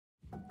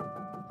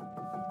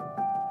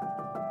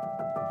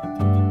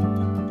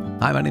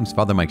Hi, my name's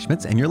Father Mike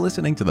Schmitz, and you're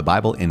listening to the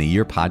Bible in a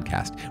Year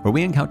podcast, where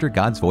we encounter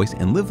God's voice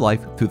and live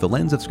life through the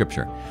lens of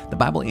Scripture. The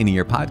Bible in a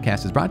Year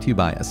podcast is brought to you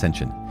by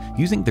Ascension.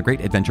 Using the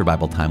Great Adventure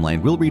Bible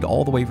timeline, we'll read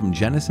all the way from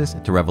Genesis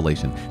to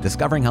Revelation,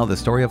 discovering how the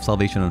story of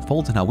salvation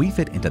unfolds and how we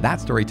fit into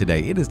that story today.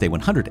 It is day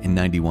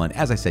 191.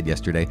 As I said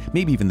yesterday,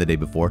 maybe even the day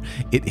before,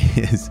 it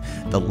is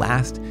the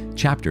last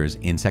chapters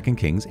in 2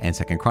 Kings and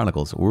 2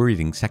 Chronicles. We're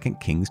reading 2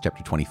 Kings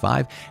chapter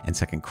 25 and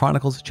 2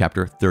 Chronicles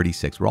chapter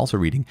 36. We're also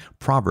reading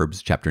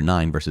Proverbs chapter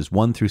 9, verses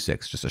 1 through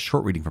 6. Just a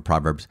short reading from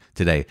Proverbs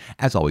today.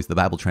 As always, the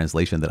Bible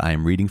translation that I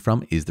am reading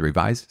from is the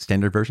Revised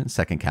Standard Version,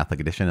 Second Catholic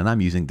Edition, and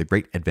I'm using the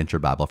Great Adventure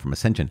Bible from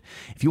Ascension.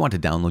 If you want to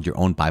download your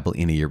own Bible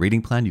in a Year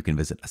reading plan, you can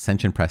visit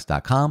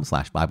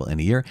ascensionpress.com/Bible in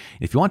a Year.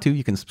 If you want to,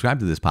 you can subscribe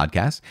to this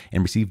podcast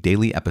and receive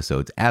daily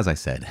episodes. As I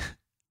said,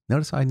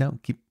 notice how I do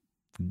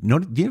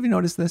you ever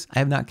notice this? I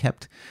have not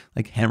kept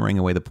hammering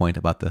away the point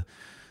about the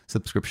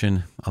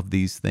subscription of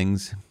these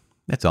things.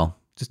 That's all.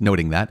 Just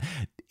noting that.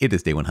 It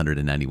is day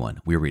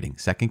 191. We're reading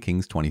 2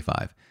 Kings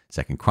 25,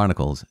 2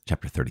 Chronicles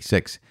chapter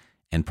 36,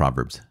 and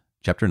Proverbs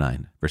chapter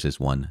 9, verses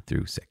 1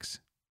 through 6.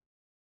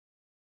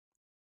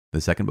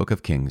 The second book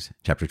of Kings,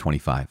 chapter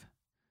 25.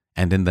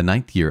 And in the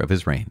 9th year of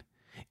his reign,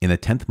 in the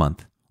 10th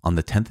month, on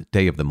the 10th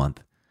day of the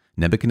month,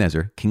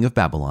 Nebuchadnezzar, king of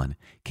Babylon,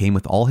 came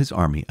with all his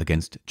army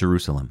against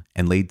Jerusalem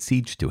and laid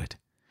siege to it.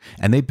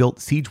 And they built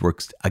siege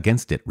works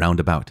against it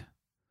round about.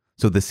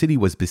 So the city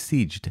was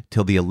besieged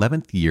till the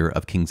 11th year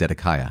of King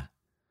Zedekiah.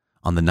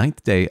 On the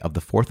 9th day of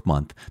the 4th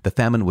month, the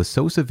famine was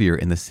so severe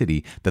in the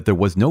city that there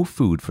was no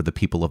food for the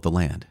people of the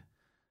land.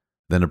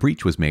 Then a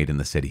breach was made in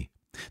the city.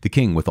 The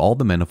king with all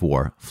the men of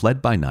war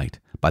fled by night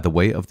by the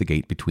way of the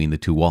gate between the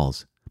two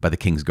walls, by the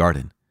king's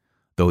garden,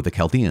 though the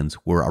Chaldeans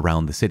were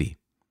around the city.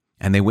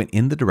 And they went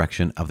in the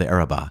direction of the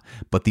Arabah,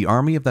 but the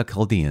army of the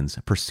Chaldeans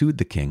pursued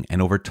the king and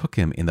overtook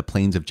him in the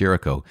plains of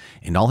Jericho,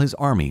 and all his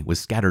army was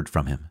scattered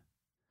from him.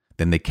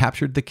 Then they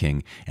captured the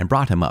king and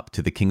brought him up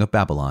to the king of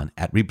Babylon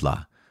at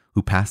Riblah,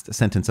 who passed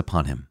sentence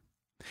upon him.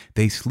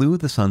 They slew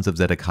the sons of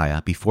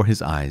Zedekiah before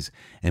his eyes,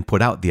 and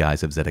put out the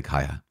eyes of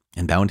Zedekiah,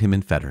 and bound him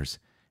in fetters,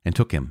 and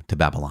took him to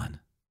Babylon.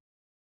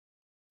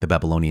 The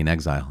Babylonian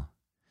Exile.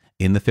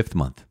 In the 5th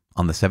month,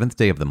 on the 7th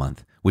day of the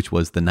month, which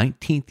was the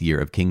 19th year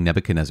of King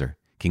Nebuchadnezzar,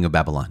 king of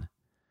Babylon,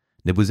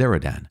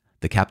 Nebuzaradan,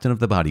 the captain of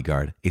the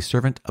bodyguard, a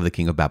servant of the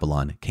king of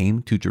Babylon,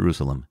 came to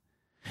Jerusalem.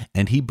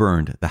 And he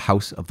burned the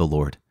house of the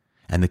Lord,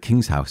 and the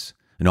king's house,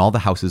 and all the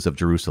houses of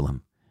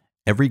Jerusalem.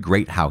 Every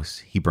great house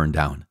he burned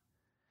down.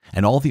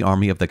 And all the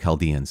army of the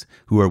Chaldeans,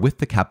 who were with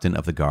the captain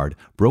of the guard,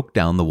 broke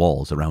down the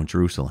walls around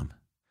Jerusalem.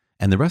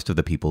 And the rest of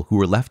the people who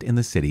were left in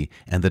the city,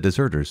 and the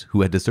deserters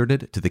who had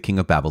deserted to the king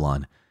of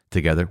Babylon,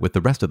 together with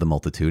the rest of the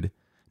multitude,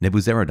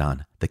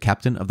 Nebuzaradan, the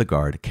captain of the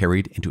guard,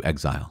 carried into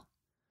exile.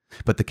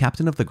 But the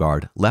captain of the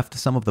guard left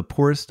some of the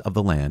poorest of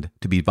the land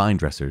to be vine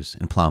dressers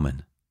and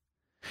plowmen.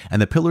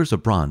 And the pillars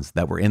of bronze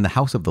that were in the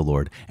house of the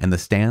Lord, and the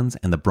stands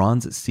and the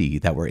bronze sea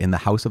that were in the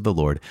house of the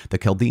Lord, the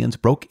Chaldeans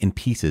broke in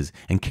pieces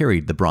and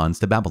carried the bronze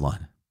to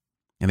Babylon.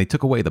 And they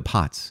took away the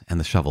pots and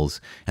the shovels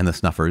and the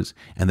snuffers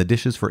and the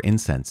dishes for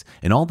incense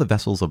and all the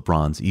vessels of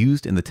bronze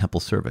used in the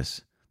temple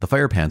service, the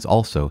firepans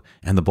also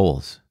and the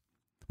bowls.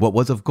 What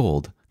was of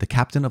gold, the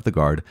captain of the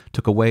guard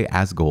took away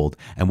as gold,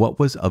 and what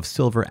was of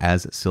silver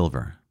as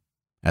silver.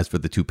 As for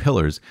the 2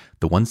 pillars,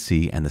 the one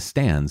sea and the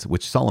stands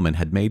which Solomon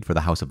had made for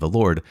the house of the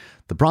Lord,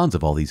 the bronze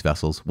of all these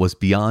vessels was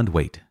beyond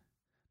weight.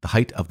 The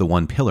height of the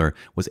one pillar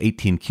was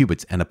 18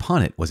 cubits, and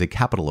upon it was a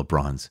capital of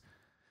bronze.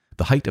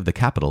 The height of the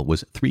capital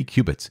was 3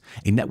 cubits.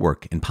 A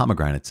network and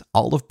pomegranates,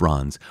 all of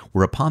bronze,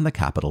 were upon the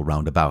capital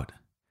round about.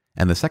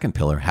 And the second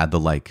pillar had the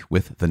like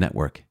with the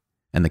network.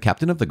 And the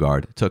captain of the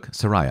guard took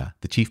Seraiah,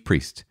 the chief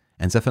priest,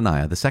 and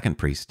Zephaniah, the second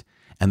priest,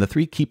 and the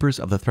 3 keepers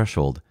of the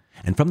threshold.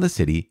 And from the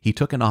city he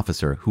took an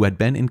officer who had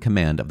been in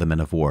command of the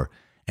men of war,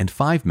 and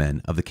 5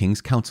 men of the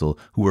king's council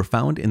who were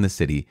found in the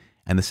city,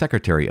 and the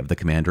secretary of the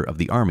commander of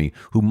the army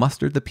who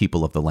mustered the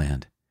people of the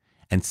land,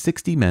 and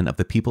 60 men of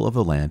the people of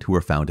the land who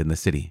were found in the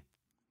city.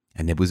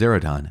 And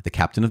Nebuzaradan, the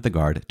captain of the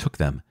guard, took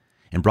them,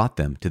 and brought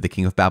them to the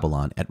king of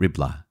Babylon at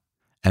Riblah.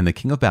 And the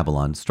king of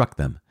Babylon struck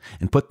them,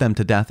 and put them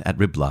to death at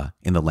Riblah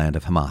in the land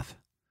of Hamath.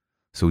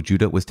 So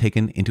Judah was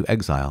taken into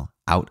exile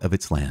out of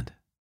its land.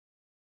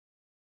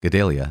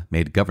 Gedaliah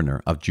made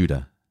governor of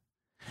Judah.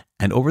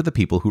 And over the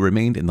people who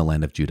remained in the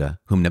land of Judah,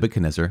 whom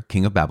Nebuchadnezzar,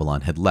 king of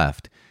Babylon, had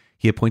left,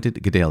 he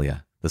appointed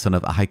Gedaliah, the son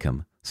of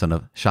Ahikam, son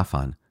of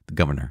Shaphan, the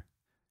governor.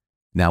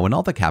 Now when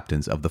all the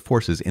captains of the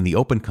forces in the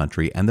open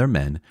country and their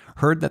men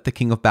heard that the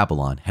king of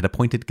Babylon had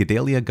appointed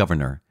Gedaliah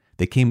governor,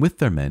 they came with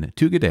their men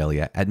to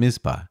Gedaliah at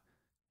Mizpah,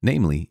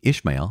 namely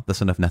Ishmael, the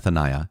son of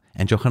Nethaniah,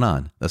 and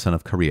Johanan, the son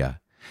of Kareah,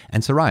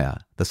 and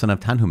Seraiah, the son of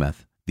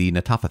Tanhumeth, the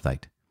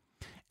Netophathite,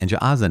 and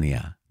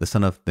Jaazaniah, the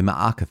son of the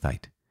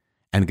Maacathite.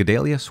 And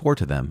Gedaliah swore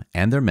to them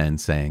and their men,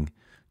 saying,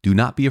 Do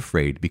not be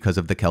afraid because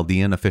of the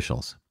Chaldean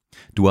officials.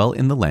 Dwell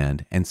in the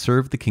land and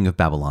serve the king of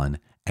Babylon,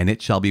 and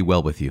it shall be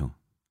well with you.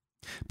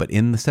 But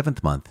in the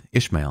 7th month,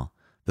 Ishmael,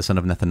 the son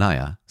of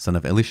Nethaniah, son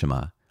of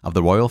Elishama, of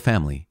the royal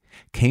family,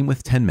 came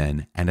with 10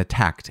 men and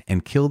attacked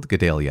and killed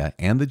Gedaliah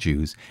and the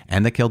Jews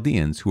and the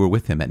Chaldeans who were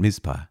with him at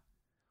Mizpah.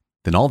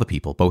 Then all the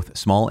people, both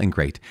small and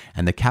great,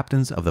 and the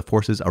captains of the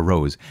forces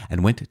arose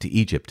and went to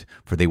Egypt,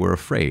 for they were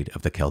afraid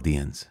of the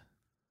Chaldeans.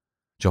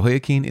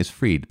 Jehoiachin is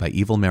freed by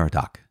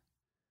Evil-Merodach.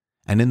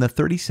 And in the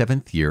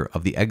 37th year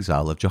of the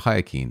exile of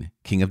Jehoiachin,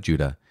 king of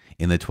Judah,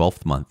 in the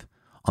 12th month,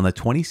 on the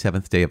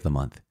 27th day of the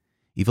month,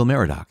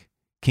 Evil-Merodach,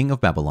 king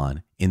of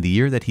Babylon, in the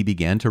year that he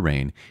began to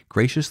reign,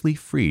 graciously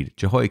freed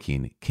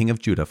Jehoiachin, king of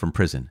Judah, from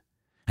prison.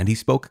 And he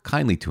spoke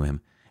kindly to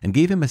him, and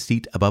gave him a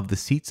seat above the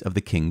seats of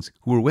the kings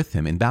who were with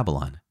him in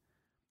Babylon.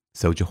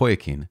 So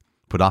Jehoiachin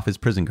put off his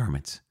prison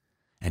garments,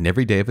 and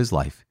every day of his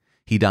life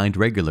he dined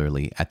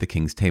regularly at the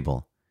king's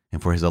table,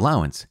 and for his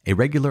allowance a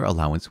regular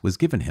allowance was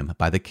given him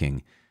by the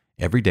king,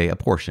 every day a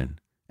portion,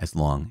 as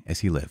long as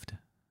he lived.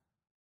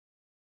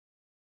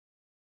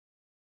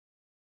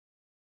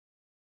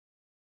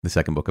 The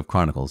second book of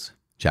Chronicles,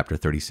 chapter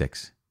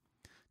 36.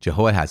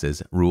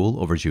 Jehoahaz's rule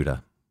over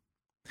Judah.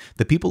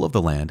 The people of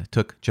the land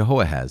took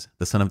Jehoahaz,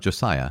 the son of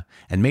Josiah,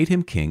 and made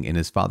him king in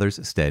his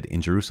father's stead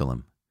in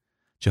Jerusalem.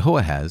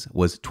 Jehoahaz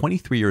was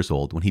 23 years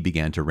old when he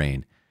began to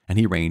reign, and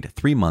he reigned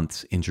 3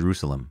 months in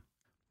Jerusalem.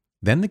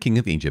 Then the king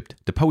of Egypt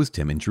deposed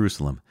him in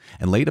Jerusalem,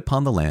 and laid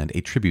upon the land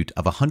a tribute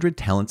of 100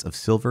 talents of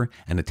silver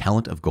and a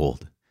talent of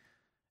gold.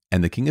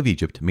 And the king of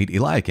Egypt made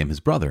Eliakim his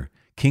brother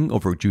king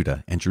over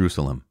Judah and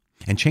Jerusalem,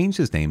 and changed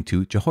his name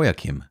to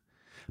Jehoiakim.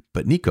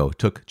 But Necho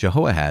took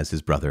Jehoahaz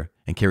his brother,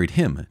 and carried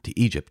him to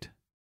Egypt.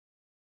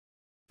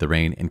 The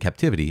reign and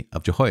captivity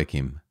of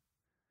Jehoiakim.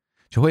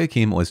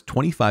 Jehoiakim was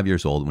 25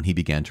 years old when he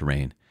began to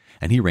reign,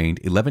 and he reigned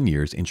 11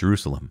 years in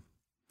Jerusalem.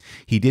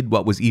 He did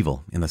what was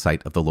evil in the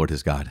sight of the Lord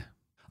his God.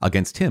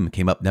 Against him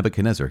came up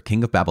Nebuchadnezzar,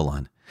 king of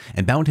Babylon,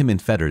 and bound him in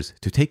fetters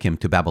to take him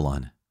to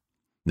Babylon.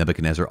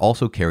 Nebuchadnezzar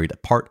also carried a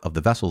part of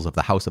the vessels of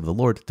the house of the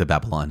Lord to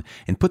Babylon,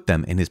 and put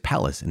them in his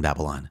palace in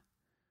Babylon.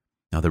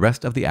 Now the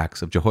rest of the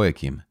acts of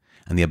Jehoiakim,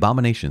 and the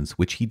abominations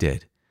which he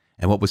did,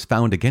 and what was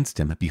found against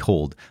him,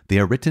 behold, they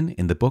are written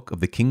in the book of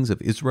the kings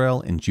of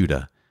Israel and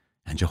Judah,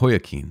 and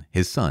Jehoiachin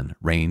his son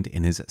reigned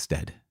in his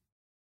stead.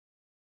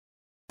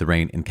 The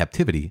reign and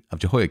captivity of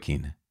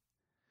Jehoiachin.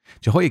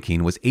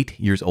 Jehoiachin was 8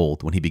 years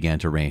old when he began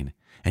to reign,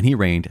 and he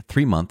reigned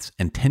 3 months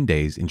and 10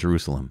 days in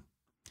Jerusalem.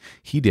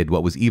 He did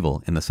what was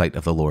evil in the sight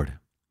of the Lord.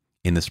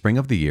 In the spring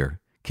of the year,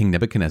 King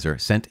Nebuchadnezzar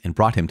sent and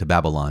brought him to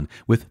Babylon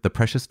with the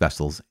precious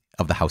vessels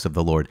of the house of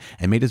the Lord,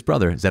 and made his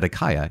brother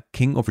Zedekiah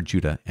king over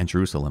Judah and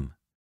Jerusalem.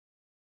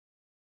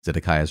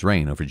 Zedekiah's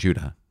reign over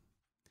Judah.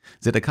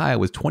 Zedekiah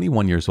was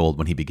 21 years old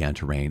when he began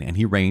to reign, and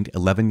he reigned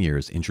 11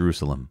 years in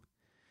Jerusalem.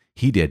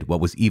 He did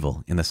what was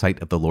evil in the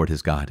sight of the Lord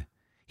his God.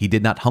 He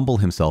did not humble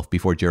himself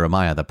before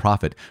Jeremiah the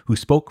prophet, who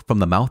spoke from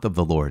the mouth of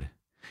the Lord.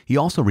 He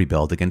also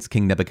rebelled against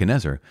King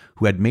Nebuchadnezzar,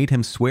 who had made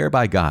him swear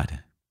by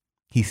God.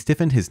 He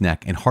stiffened his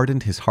neck and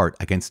hardened his heart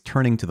against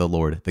turning to the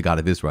Lord, the God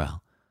of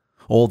Israel.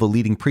 All the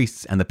leading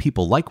priests and the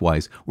people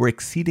likewise were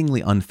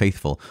exceedingly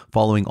unfaithful,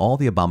 following all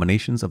the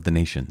abominations of the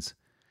nations.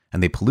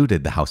 And they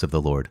polluted the house of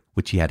the Lord,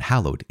 which he had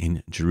hallowed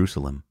in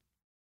Jerusalem.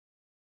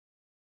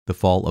 The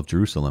fall of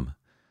Jerusalem.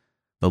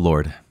 The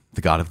Lord,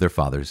 the God of their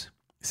fathers,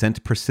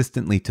 sent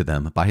persistently to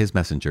them by his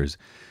messengers,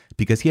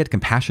 because he had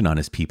compassion on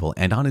his people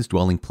and on his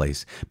dwelling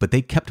place, but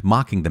they kept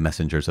mocking the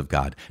messengers of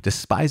God,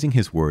 despising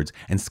his words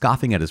and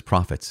scoffing at his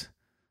prophets,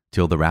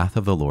 till the wrath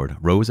of the Lord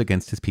rose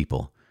against his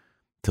people,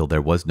 till there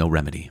was no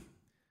remedy.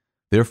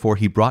 Therefore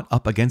he brought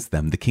up against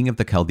them the king of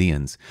the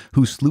Chaldeans,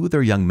 who slew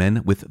their young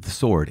men with the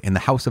sword in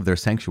the house of their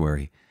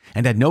sanctuary,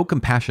 and had no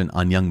compassion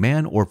on young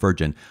man or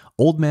virgin,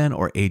 old man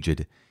or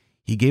aged.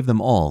 He gave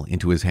them all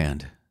into his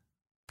hand.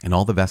 And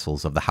all the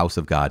vessels of the house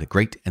of God,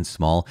 great and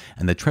small,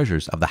 and the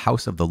treasures of the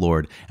house of the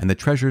Lord, and the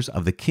treasures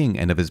of the king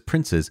and of his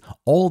princes,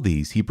 all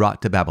these he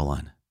brought to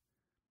Babylon.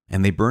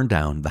 And they burned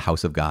down the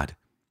house of God,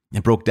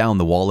 and broke down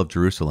the wall of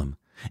Jerusalem,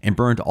 and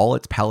burned all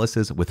its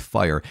palaces with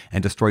fire,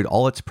 and destroyed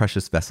all its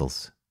precious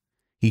vessels.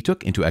 He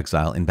took into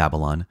exile in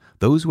Babylon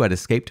those who had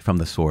escaped from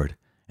the sword,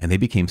 and they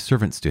became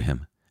servants to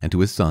him and to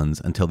his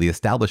sons until the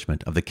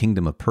establishment of the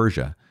kingdom of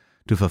Persia,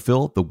 to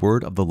fulfill the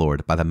word of the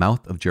Lord by the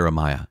mouth of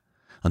Jeremiah,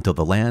 until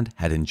the land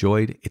had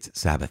enjoyed its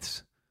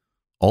Sabbaths.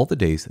 All the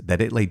days that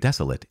it lay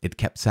desolate it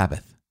kept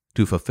Sabbath,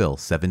 to fulfill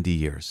 70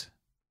 years.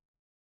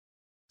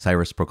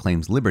 Cyrus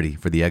proclaims liberty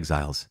for the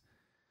exiles.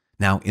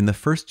 Now in the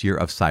first year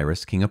of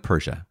Cyrus king of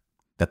Persia,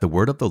 that the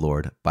word of the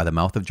Lord by the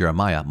mouth of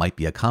Jeremiah might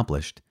be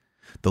accomplished,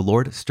 the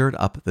Lord stirred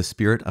up the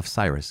spirit of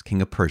Cyrus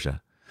king of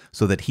Persia,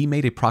 so that he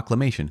made a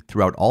proclamation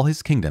throughout all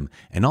his kingdom,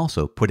 and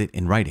also put it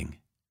in writing.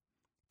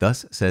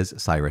 Thus says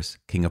Cyrus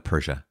king of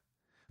Persia,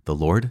 "The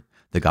Lord,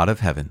 the God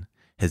of heaven,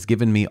 has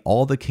given me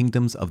all the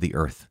kingdoms of the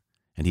earth,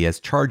 and he has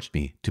charged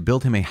me to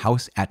build him a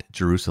house at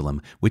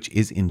Jerusalem, which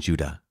is in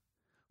Judah.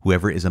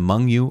 Whoever is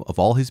among you of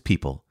all his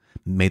people,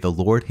 may the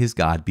Lord his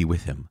God be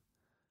with him.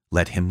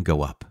 Let him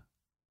go up."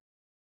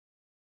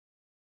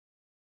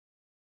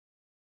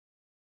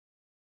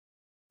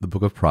 The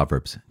book of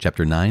Proverbs,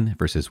 chapter 9,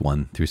 verses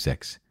 1 through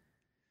 6.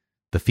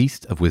 The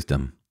feast of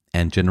wisdom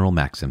and general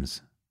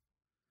maxims.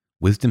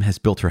 Wisdom has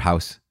built her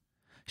house,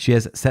 She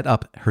has set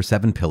up her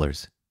 7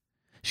 pillars.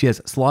 She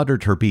has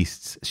slaughtered her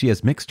beasts. She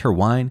has mixed her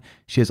wine.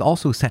 She has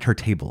also set her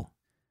table.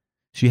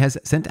 She has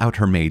sent out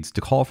her maids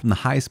to call from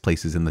the highest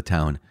places in the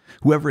town.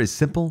 Whoever is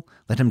simple,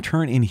 let him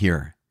turn in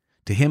here.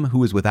 To him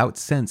who is without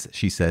sense,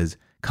 she says,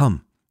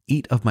 come,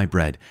 eat of my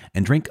bread,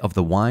 and drink of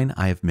the wine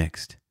I have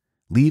mixed.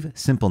 Leave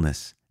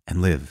simpleness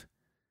and live,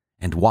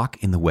 and walk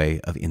in the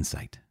way of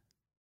insight.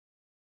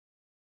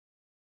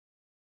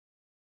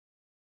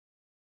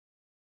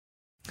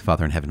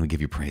 Father in heaven, we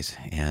give you praise.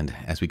 And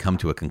as we come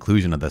to a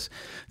conclusion of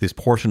this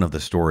portion of the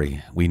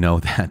story, we know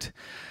that,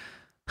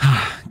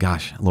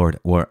 gosh, Lord,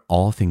 where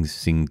all things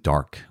seem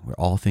dark,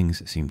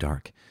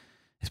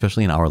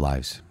 especially in our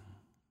lives,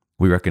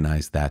 we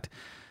recognize that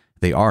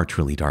they are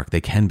truly dark. They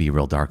can be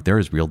real dark. There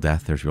is real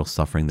death. There's real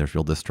suffering. There's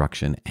real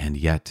destruction. And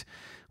yet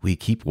we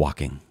keep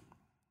walking.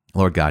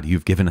 Lord God,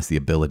 you've given us the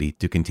ability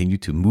to continue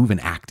to move and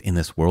act in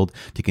this world,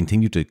 to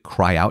continue to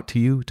cry out to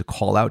you, to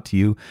call out to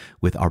you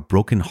with our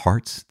broken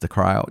hearts, to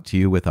cry out to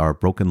you with our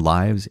broken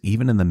lives,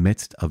 even in the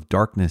midst of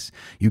darkness.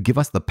 You give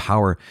us the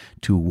power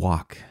to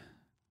walk.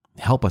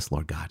 Help us,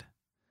 Lord God.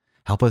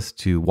 Help us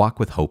to walk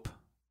with hope,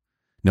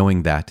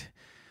 knowing that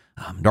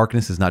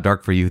darkness is not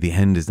dark for you. The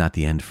end is not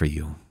the end for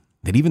you.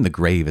 That even the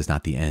grave is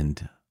not the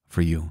end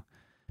for you.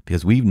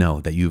 Because we know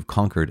that you've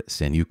conquered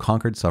sin, you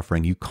conquered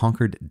suffering, you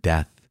conquered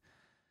death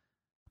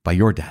by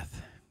your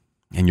death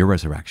and your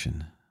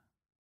resurrection.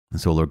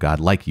 And so, Lord God,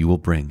 like you will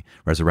bring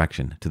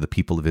resurrection to the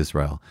people of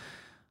Israel,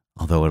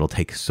 although it'll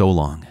take so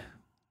long.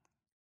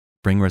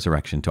 Bring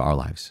resurrection to our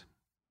lives.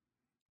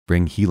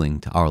 Bring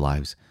healing to our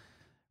lives.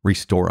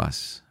 Restore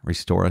us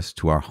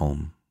to our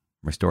home.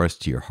 Restore us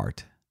to your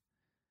heart.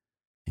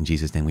 In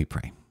Jesus' name we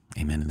pray.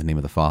 Amen. In the name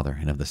of the Father,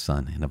 and of the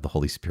Son, and of the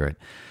Holy Spirit.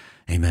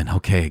 Amen.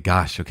 Okay,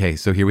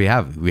 so here we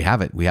have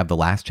it. We have the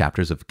last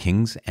chapters of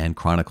Kings and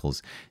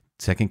Chronicles,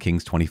 2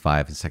 Kings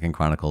 25 and 2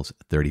 Chronicles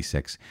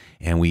 36.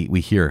 And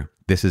we hear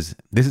this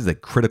is a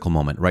critical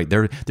moment, right?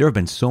 There have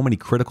been so many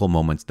critical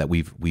moments that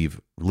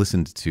we've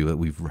listened to, that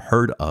we've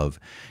heard of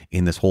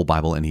in this whole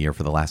Bible in a year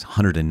for the last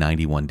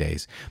 191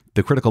 days.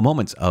 The critical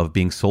moments of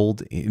being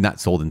not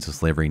sold into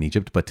slavery in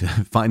Egypt, but to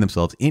find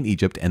themselves in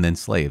Egypt and then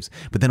slaves,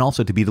 but then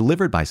also to be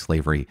delivered by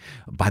slavery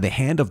by the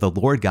hand of the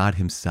Lord God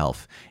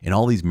himself, and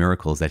all these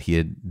miracles that he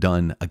had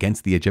done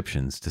against the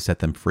Egyptians to set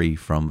them free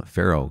from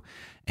Pharaoh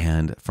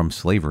and from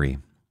slavery.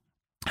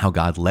 How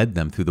God led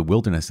them through the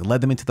wilderness and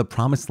led them into the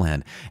promised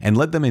land, and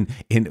led them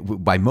in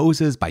by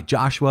Moses, by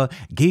Joshua,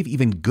 gave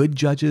even good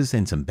judges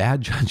and some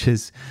bad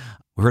judges.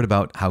 We heard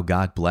about how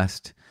God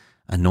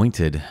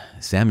anointed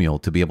Samuel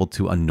to be able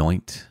to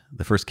anoint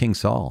the first king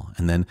Saul,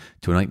 and then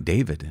to anoint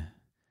David.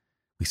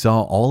 We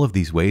saw all of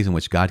these ways in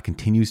which God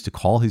continues to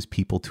call his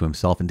people to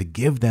himself and to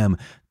give them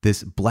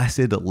this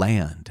blessed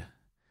land.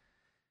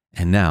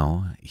 And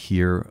now,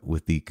 here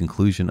with the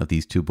conclusion of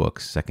these 2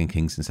 books, 2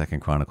 Kings and 2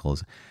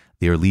 Chronicles,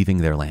 they are leaving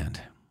their land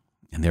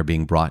and they're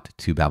being brought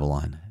to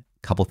Babylon.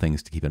 A couple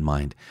things to keep in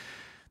mind.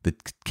 The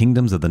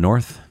kingdoms of the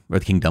north, or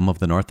the kingdom of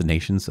the north, the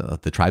nations,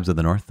 the tribes of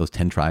the north, those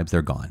 10 tribes,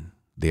 they're gone.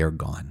 They are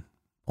gone,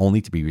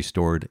 only to be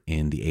restored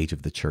in the age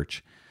of the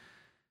church.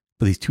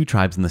 But these 2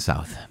 tribes in the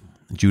south,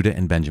 Judah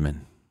and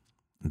Benjamin,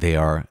 they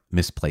are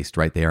misplaced,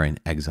 right? They are in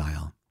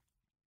exile.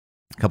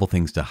 A couple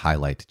things to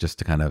highlight, just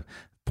to kind of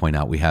point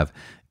out. We have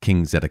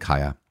King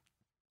Zedekiah.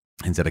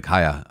 And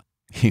Zedekiah,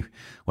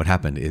 what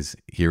happened is,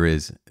 here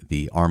is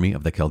the army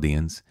of the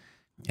Chaldeans,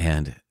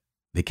 and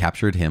they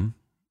captured him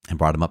and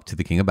brought him up to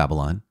the king of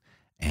Babylon,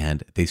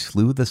 and they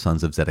slew the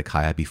sons of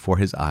Zedekiah before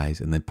his eyes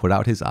and then put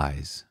out his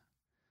eyes.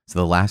 So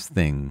the last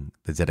thing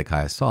that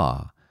Zedekiah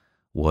saw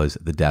was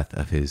the death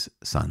of his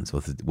sons,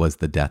 was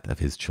the death of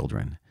his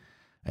children.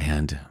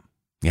 And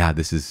yeah,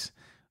 this is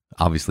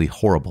obviously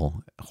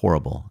horrible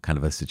kind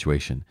of a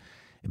situation.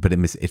 But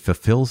it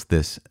fulfills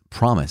this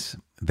promise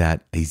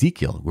that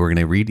Ezekiel, we're going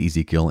to read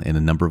Ezekiel in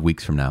a number of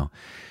weeks from now,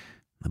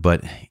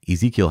 but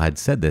Ezekiel had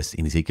said this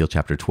in Ezekiel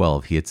chapter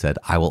 12. He had said,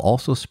 I will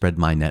also spread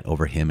my net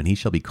over him, and he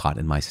shall be caught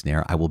in my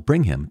snare. I will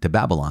bring him to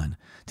Babylon,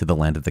 to the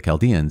land of the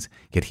Chaldeans,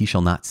 yet he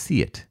shall not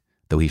see it,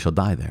 though he shall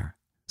die there.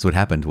 So what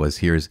happened was,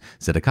 here's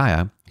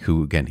Zedekiah,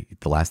 who, again,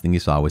 the last thing he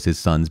saw was his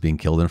sons being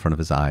killed in front of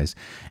his eyes.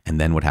 And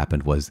then what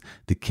happened was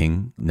the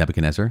king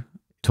Nebuchadnezzar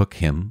took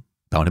him,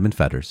 bound him in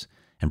fetters,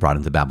 and brought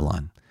him to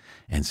Babylon.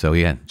 And so,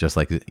 yeah, just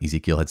like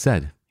Ezekiel had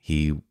said,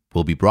 he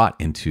will be brought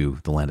into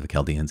the land of the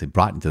Chaldeans and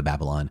brought into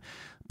Babylon,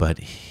 but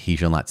he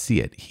shall not see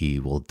it. He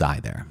will die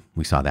there.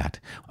 We saw that.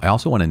 I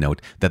also want to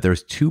note that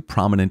there's 2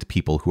 prominent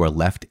people who are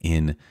left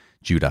in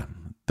Judah.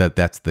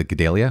 That's the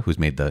Gedaliah, who's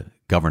made the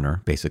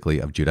governor, basically,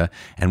 of Judah,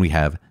 and we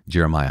have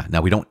Jeremiah.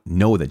 Now, we don't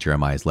know that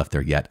Jeremiah is left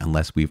there yet,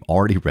 unless we've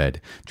already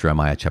read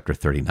Jeremiah chapter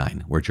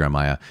 39, where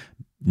Jeremiah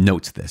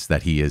notes this,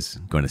 that he is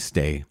going to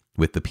stay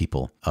with the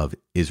people of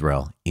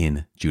Israel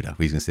in Judah.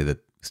 He's going to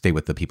stay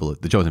with the people,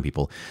 the chosen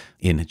people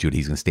in Judah.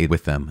 He's going to stay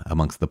with them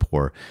amongst the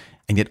poor.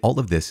 And yet all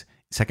of this,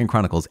 2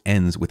 Chronicles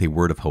ends with a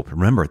word of hope.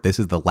 Remember, this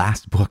is the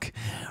last book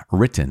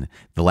written.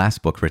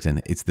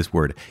 It's this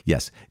word.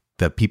 Yes,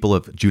 the people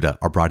of Judah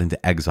are brought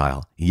into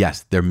exile.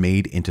 Yes, they're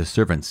made into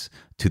servants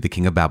to the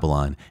king of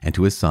Babylon and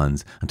to his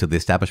sons until the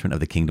establishment of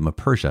the kingdom of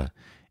Persia.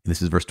 And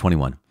this is verse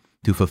 21.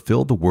 To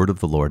fulfill the word of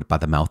the Lord by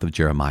the mouth of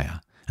Jeremiah,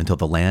 until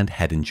the land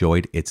had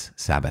enjoyed its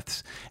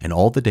Sabbaths. And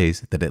all the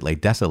days that it lay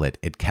desolate,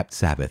 it kept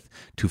Sabbath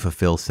to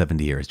fulfill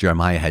 70 years.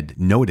 Jeremiah had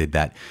noted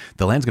that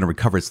the land's going to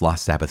recover its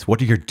lost Sabbaths.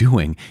 What are you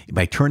doing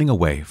by turning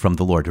away from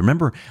the Lord?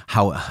 Remember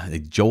how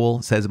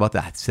Joel says about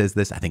that, says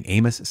this, I think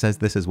Amos says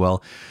this as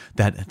well,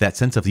 that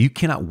sense of you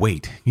cannot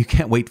wait. You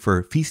can't wait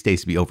for feast days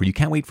to be over. You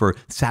can't wait for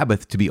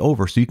Sabbath to be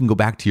over so you can go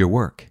back to your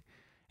work.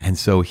 And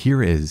so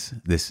here is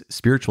this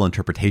spiritual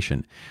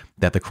interpretation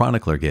that the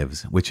chronicler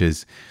gives, which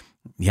is,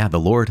 yeah, the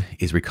Lord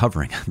is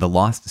recovering the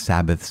lost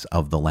Sabbaths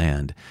of the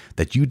land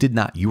that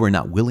you were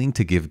not willing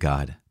to give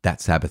God that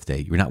Sabbath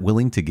day. You're not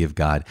willing to give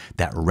God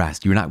that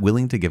rest. You're not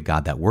willing to give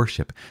God that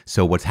worship.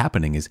 So what's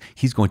happening is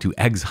he's going to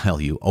exile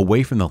you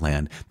away from the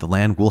land. The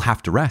land will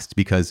have to rest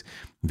because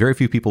very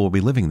few people will be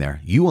living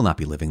there. You will not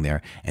be living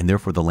there. And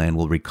therefore the land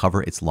will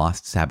recover its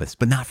lost Sabbaths,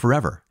 but not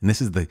forever. And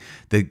this is the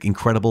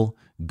incredible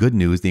good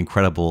news, the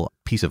incredible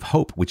piece of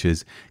hope, which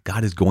is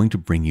God is going to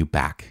bring you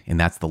back. And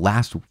that's the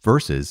last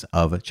verses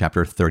of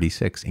chapter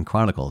 36 in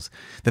Chronicles,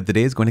 that the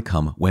day is going to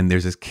come when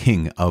there's this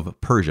king of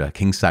Persia,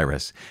 King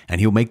Cyrus, and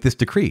he'll make this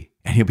decree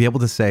and he'll be able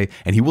to say,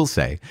 and he will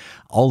say,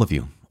 all of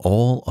you,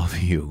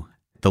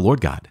 the Lord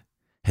God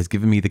has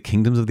given me the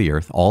kingdoms of the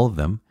earth, all of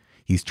them.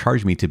 He's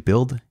charged me to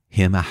build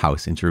him a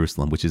house in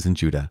Jerusalem, which is in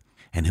Judah.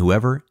 And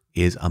whoever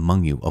is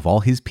among you of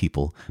all his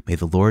people, may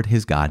the Lord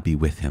his God be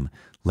with him.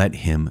 Let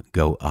him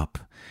go up.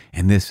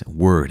 And this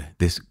word,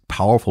 this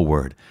powerful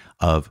word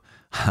of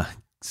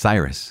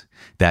Cyrus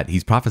that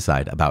he's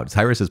prophesied about,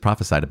 Cyrus is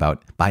prophesied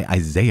about by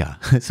Isaiah.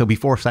 So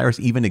before Cyrus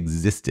even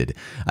existed,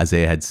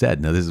 Isaiah had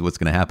said, no, this is what's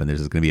going to happen.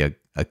 There's going to be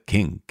a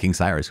king, King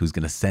Cyrus, who's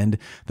going to send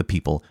the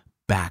people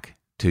back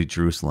to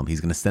Jerusalem.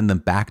 He's going to send them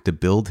back to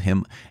build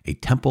him a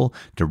temple,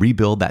 to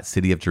rebuild that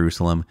city of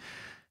Jerusalem.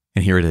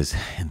 And here it is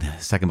in the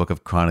second book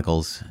of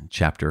Chronicles,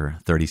 chapter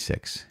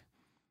 36.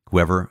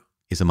 Whoever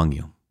is among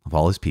you of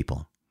all his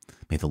people,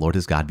 may the Lord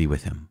his God be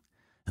with him,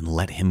 and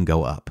let him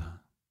go up.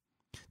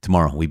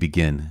 Tomorrow we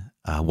begin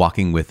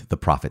walking with the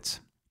prophets.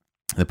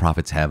 The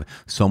prophets have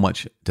so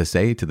much to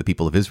say to the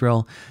people of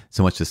Israel,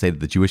 so much to say to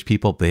the Jewish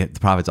people. The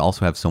prophets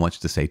also have so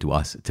much to say to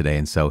us today.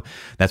 And so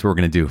that's what we're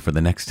going to do for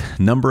the next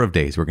number of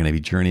days. We're going to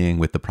be journeying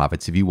with the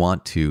prophets. If you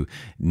want to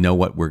know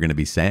what we're going to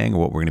be saying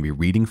or what we're going to be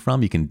reading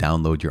from, you can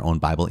download your own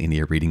Bible in a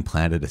Year reading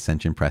plan at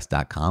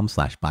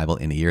ascensionpress.com/Bible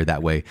in a Year.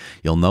 That way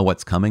you'll know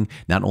what's coming.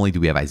 Not only do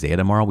we have Isaiah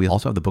tomorrow, we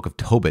also have the book of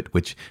Tobit,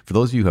 which for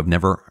those of you who have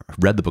never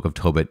read the book of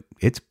Tobit,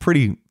 it's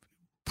pretty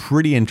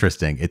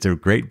interesting. It's a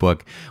great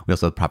book. We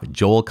also have Prophet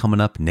Joel coming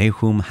up,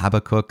 Nahum,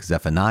 Habakkuk,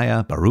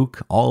 Zephaniah, Baruch,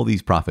 all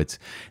these prophets.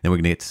 Then we're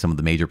going to get to some of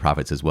the major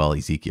prophets as well,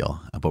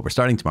 Ezekiel. But we're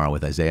starting tomorrow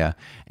with Isaiah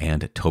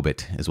and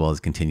Tobit, as well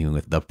as continuing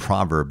with the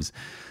Proverbs.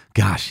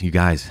 Gosh, you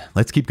guys,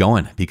 let's keep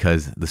going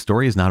because the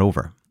story is not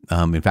over.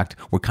 In fact,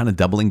 we're kind of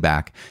doubling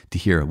back to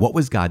hear what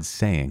was God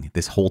saying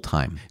this whole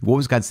time? What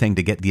was God saying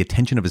to get the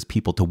attention of his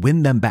people, to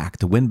win them back,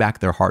 to win back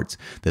their hearts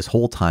this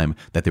whole time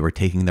that they were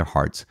taking their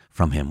hearts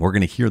from him? We're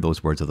going to hear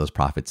those words of those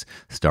prophets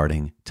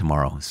starting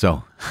tomorrow.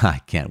 So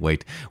I can't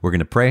wait. We're going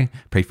to pray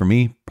for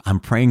me.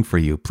 I'm praying for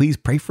you. Please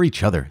pray for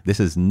each other.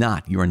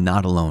 You are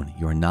not alone.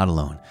 You are not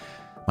alone.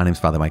 My name is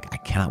Father Mike. I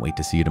cannot wait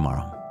to see you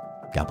tomorrow.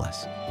 God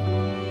bless.